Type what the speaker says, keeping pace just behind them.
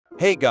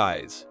Hey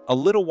guys, a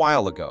little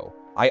while ago,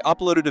 I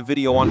uploaded a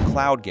video on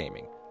cloud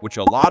gaming, which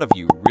a lot of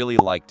you really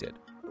liked it.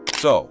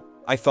 So,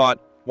 I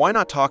thought, why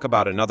not talk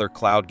about another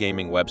cloud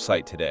gaming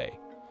website today,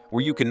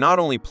 where you can not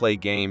only play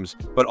games,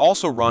 but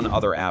also run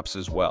other apps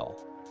as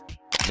well.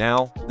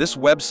 Now, this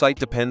website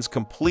depends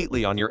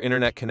completely on your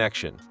internet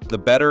connection. The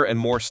better and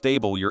more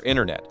stable your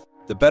internet,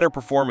 the better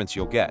performance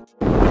you'll get.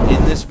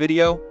 In this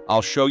video,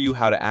 I'll show you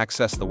how to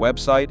access the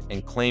website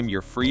and claim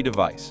your free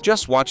device.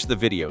 Just watch the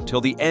video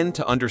till the end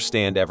to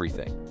understand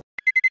everything.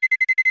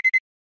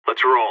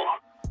 Let's roll.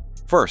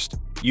 First,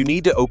 you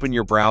need to open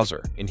your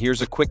browser, and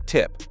here's a quick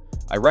tip.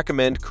 I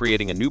recommend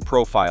creating a new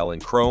profile in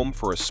Chrome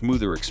for a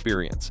smoother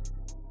experience.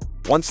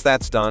 Once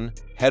that's done,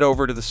 head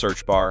over to the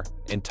search bar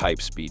and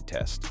type speed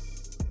test.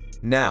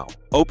 Now,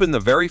 open the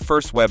very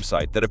first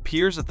website that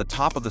appears at the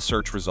top of the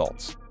search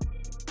results.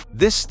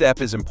 This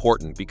step is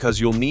important because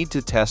you'll need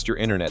to test your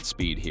internet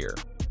speed here.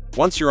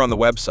 Once you're on the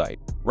website,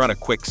 run a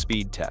quick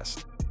speed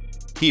test.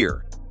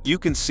 Here, you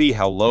can see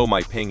how low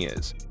my ping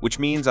is, which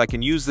means I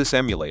can use this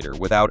emulator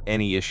without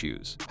any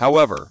issues.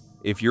 However,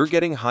 if you're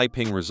getting high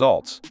ping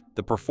results,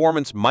 the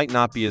performance might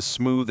not be as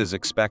smooth as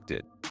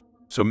expected.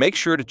 So make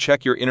sure to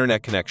check your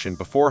internet connection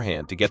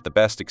beforehand to get the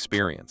best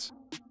experience.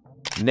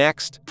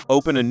 Next,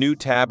 open a new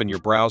tab in your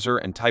browser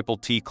and type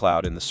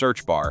tcloud in the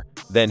search bar,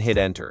 then hit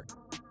enter.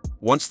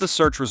 Once the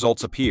search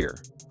results appear,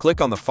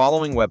 click on the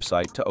following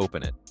website to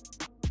open it.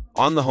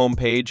 On the home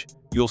page,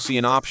 you'll see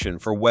an option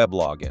for web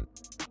login.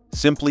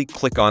 Simply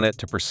click on it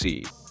to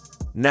proceed.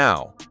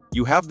 Now,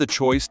 you have the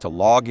choice to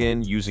log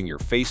in using your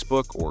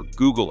Facebook or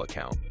Google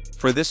account.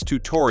 For this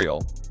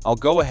tutorial, I'll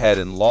go ahead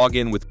and log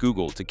in with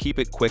Google to keep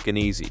it quick and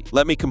easy.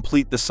 Let me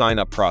complete the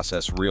sign-up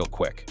process real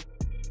quick.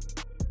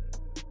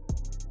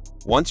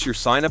 Once your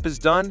sign-up is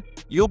done,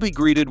 you'll be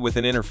greeted with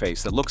an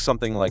interface that looks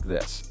something like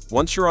this.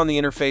 Once you're on the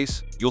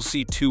interface, you'll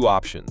see two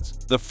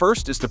options. The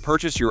first is to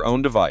purchase your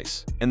own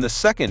device, and the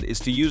second is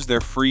to use their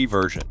free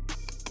version.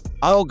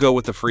 I'll go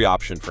with the free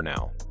option for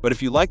now, but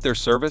if you like their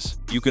service,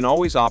 you can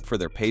always opt for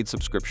their paid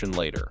subscription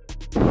later.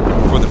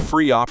 For the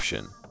free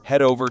option,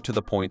 head over to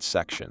the points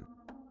section.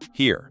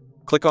 Here,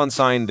 click on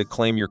Sign to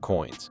claim your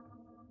coins.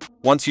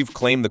 Once you've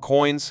claimed the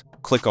coins,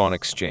 click on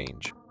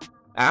Exchange.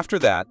 After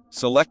that,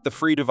 select the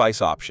free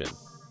device option.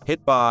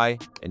 Hit buy,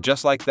 and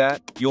just like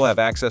that, you'll have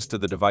access to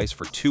the device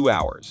for 2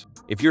 hours.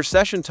 If your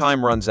session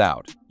time runs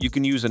out, you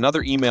can use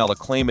another email to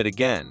claim it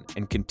again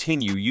and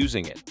continue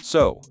using it.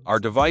 So, our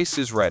device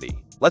is ready.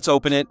 Let's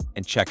open it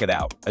and check it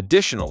out.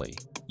 Additionally,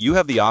 you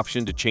have the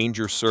option to change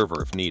your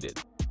server if needed.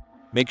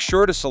 Make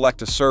sure to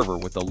select a server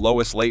with the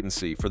lowest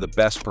latency for the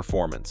best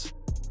performance.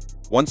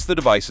 Once the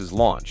device is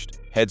launched,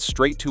 head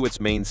straight to its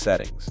main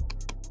settings.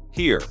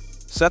 Here,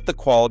 set the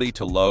quality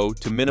to low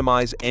to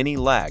minimize any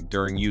lag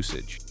during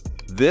usage.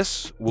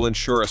 This will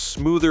ensure a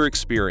smoother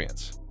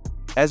experience.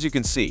 As you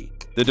can see,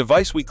 the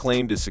device we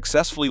claimed is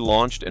successfully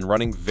launched and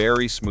running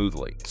very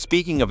smoothly.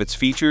 Speaking of its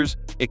features,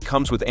 it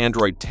comes with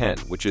Android 10,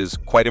 which is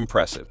quite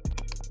impressive.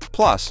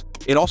 Plus,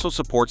 it also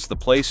supports the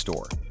Play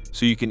Store,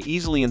 so you can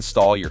easily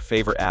install your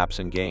favorite apps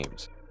and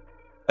games.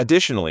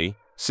 Additionally,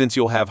 since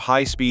you'll have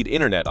high-speed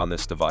internet on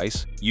this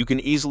device, you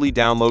can easily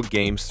download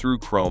games through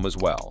Chrome as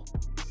well.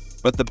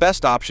 But the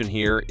best option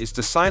here is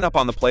to sign up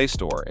on the Play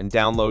Store and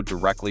download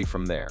directly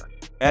from there.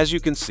 As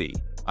you can see,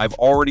 I've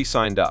already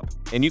signed up,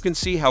 and you can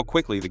see how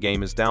quickly the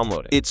game is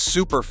downloading. It's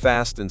super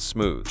fast and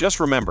smooth.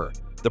 Just remember,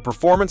 the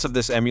performance of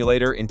this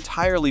emulator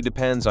entirely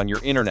depends on your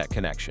internet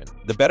connection.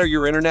 The better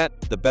your internet,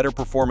 the better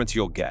performance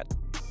you'll get.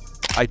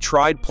 I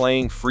tried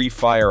playing Free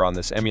Fire on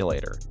this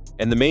emulator,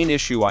 and the main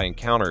issue I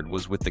encountered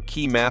was with the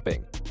key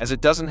mapping, as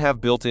it doesn't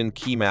have built-in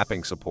key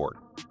mapping support.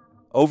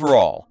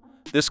 Overall,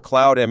 this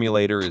cloud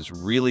emulator is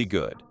really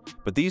good,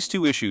 but these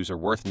two issues are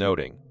worth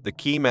noting: the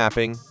key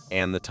mapping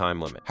and the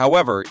time limit.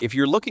 However, if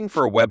you're looking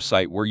for a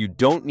website where you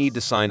don't need to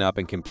sign up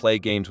and can play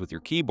games with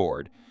your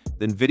keyboard,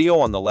 then video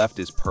on the left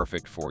is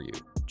perfect for you.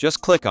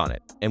 Just click on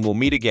it, and we'll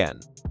meet again.